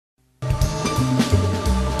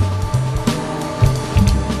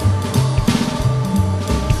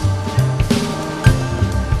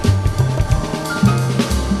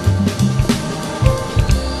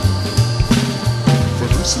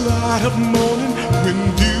light of morning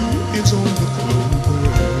when dew is on the clover.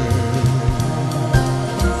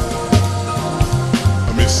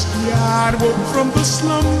 A misty-eyed woke from the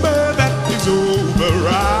slumber that is over.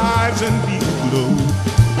 Rise and be aglow.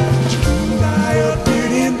 June I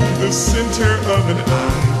appeared in the center of an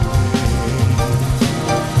eye.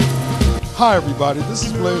 Hi everybody, this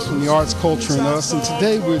is Blaze from the Arts, Culture and Us, and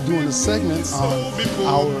today we're doing a segment on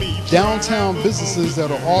our downtown businesses that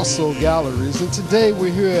are also galleries. And today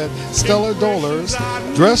we're here at Stella Dottir's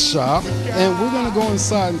dress shop, and we're going to go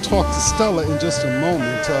inside and talk to Stella in just a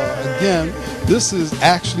moment. Again, this is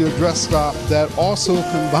actually a dress shop that also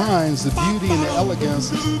combines the beauty and the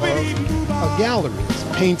elegance of galleries,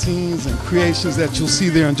 paintings and creations that you'll see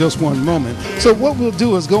there in just one moment. So what we'll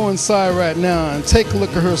do is go inside right now and take a look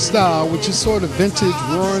at her style, which is sort of vintage,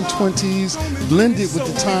 roaring 20s, blended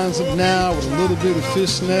with the times of now, with a little bit of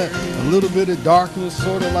fishnet, a little bit of darkness,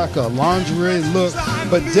 sort of like a lingerie look,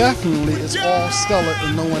 but definitely it's all Stella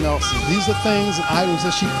and no one else's. These are things and items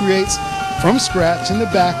that she creates from scratch in the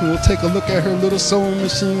back, and we'll take a look at her little sewing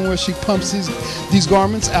machine where she pumps these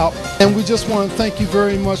garments out. And we just want to thank you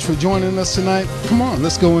very much for joining us tonight. Come on,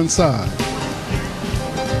 let's go inside.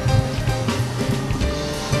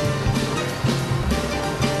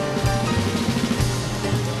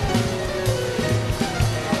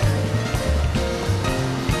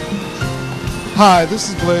 Hi, this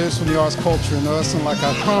is Blaze from the Arts, Culture and Us, and like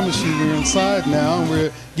I promised you, we're inside now, and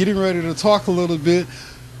we're getting ready to talk a little bit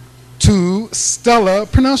to Stella.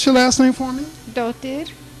 Pronounce your last name for me? Dottir.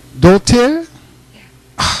 Dottir? Yeah.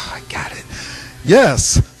 Oh, I got it.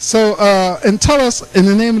 Yes. So, and tell us in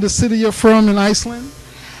the name of the city you're from in Iceland.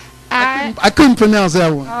 I couldn't pronounce that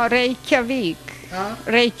one. Reykjavik. Huh?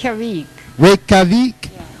 Reykjavik. Reykjavik?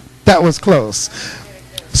 Yeah. That was close.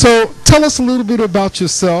 So tell us a little bit about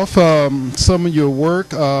yourself, some of your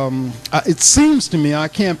work. It seems to me, I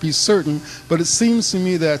can't be certain, but it seems to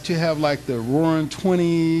me that you have like the roaring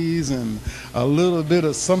 20s and a little bit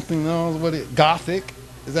of something else, Gothic.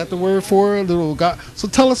 Is that the word for it? So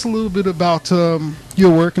tell us a little bit about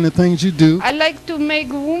your work and the things you do. I like to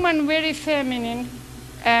make woman very feminine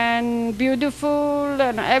and beautiful,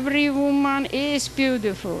 and every woman is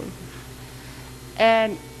beautiful.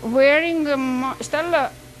 And wearing the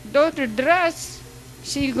Stella Dottir dress,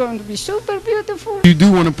 she's going to be super beautiful. You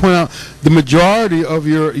do want to point out the majority of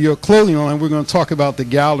your clothing line, we're going to talk about the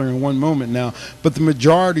gallery in one moment now, but the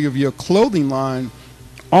majority of your clothing line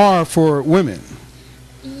are for women.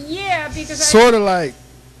 Yeah, because sort of like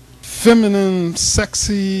feminine,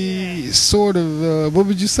 sexy, yeah. Sort of, what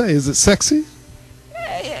would you say? Is it sexy?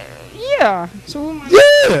 Yeah. So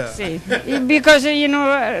yeah. Sexy. Because, you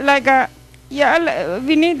know, like yeah,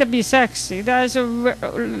 we need to be sexy. That's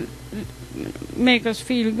make us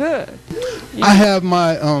feel good. I have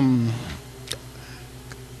my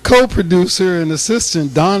co-producer and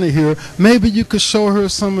assistant Donna here. Maybe you could show her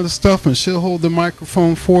some of the stuff and she'll hold the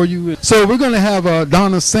microphone for you. So we're going to have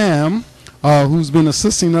Donna Sam, who's been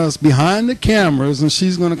assisting us behind the cameras, and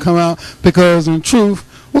she's going to come out because in truth,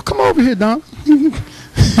 well, come over here, Donna.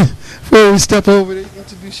 Before we step over there,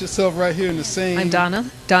 introduce yourself right here in the same. I'm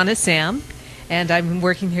Donna Sam. And I'm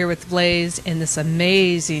working here with Blaze in this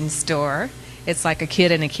amazing store. It's like a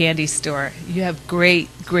kid in a candy store. You have great,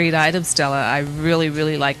 great items, Stella. I really,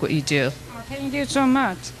 really like what you do. Oh, thank you so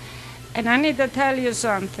much. And I need to tell you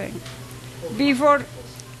something. Before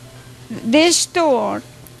this store,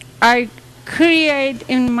 I create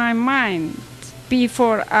in my mind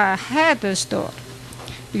before I had the store.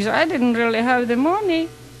 Because I didn't really have the money.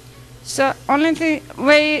 So only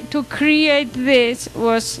way to create this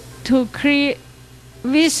was to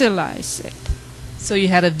visualize it. So you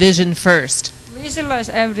had a vision first. Visualize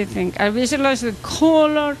everything. I visualize the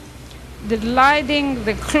color, the lighting,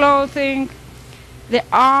 the clothing, the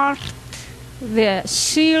art, the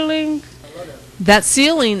ceiling. That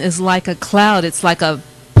ceiling is like a cloud. It's like a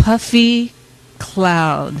puffy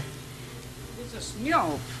cloud. It's a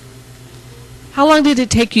snow. How long did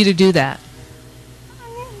it take you to do that?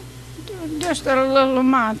 Just a little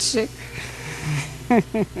magic.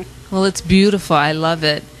 Well, it's beautiful. I love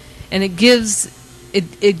it, and it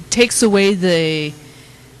takes away the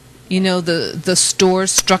store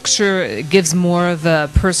structure. It gives more of a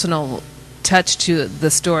personal touch to the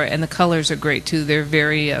store, and the colors are great too. They're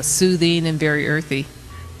very soothing and very earthy.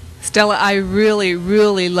 Stella, I really,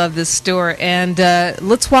 really love this store, and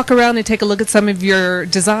let's walk around and take a look at some of your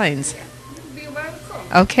designs. You're welcome.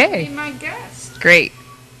 Okay. Be my guest. Great.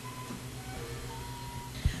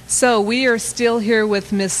 So we are still here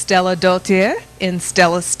with Miss Stella Dottir in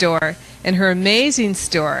Stella's store, in her amazing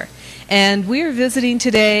store. And we are visiting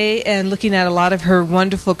today and looking at a lot of her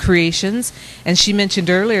wonderful creations. And she mentioned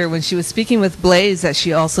earlier when she was speaking with Blaze that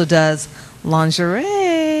she also does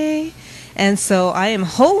lingerie. And so I am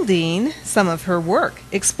holding some of her work.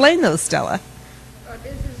 Explain those, Stella. Oh,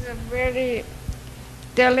 this is a very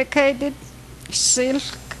delicate silk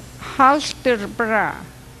halter bra.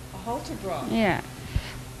 A halter bra. Yeah.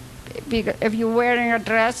 Because if you're wearing a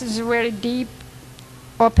dress, it's very deep,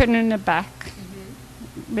 open in the back,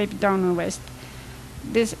 maybe down the waist.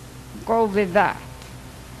 This go with that.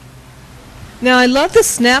 Now, I love the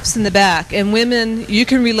snaps in the back, and women, you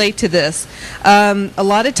can relate to this. A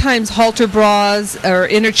lot of times, halter bras or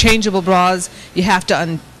interchangeable bras, you have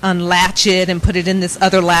to unlatch it and put it in this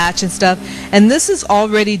other latch and stuff. And this is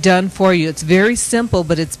already done for you. It's very simple,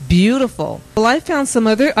 but it's beautiful. Well, I found some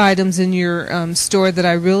other items in your store that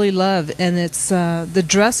I really love, and it's the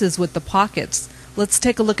dresses with the pockets. Let's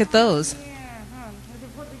take a look at those.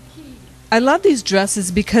 I love these dresses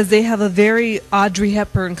because they have a very Audrey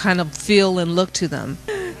Hepburn kind of feel and look to them.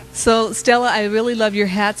 So, Stella, I really love your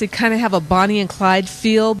hats. They kind of have a Bonnie and Clyde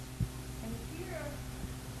feel.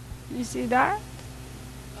 You see that?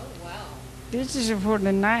 Oh, wow. This is for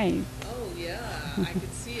the night. Oh, yeah. I can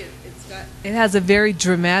see it. It has a very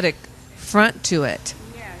dramatic front to it.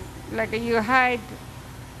 Yeah, like you hide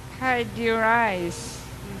your eyes.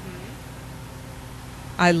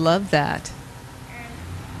 I love that.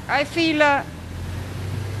 I feel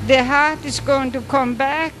the hat is going to come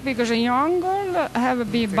back because a young girl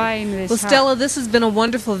have been buying this Well, hat. Stella, this has been a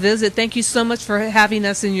wonderful visit. Thank you so much for having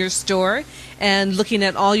us in your store and looking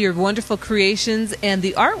at all your wonderful creations and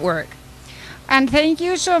the artwork. And thank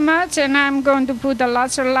you so much, and I'm going to put a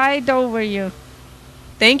lots of light over you.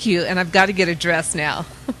 Thank you, and I've got to get a dress now.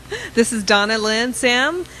 This is Donna Lyn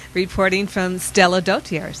Sam reporting from Stella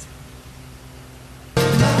Dottir-Los.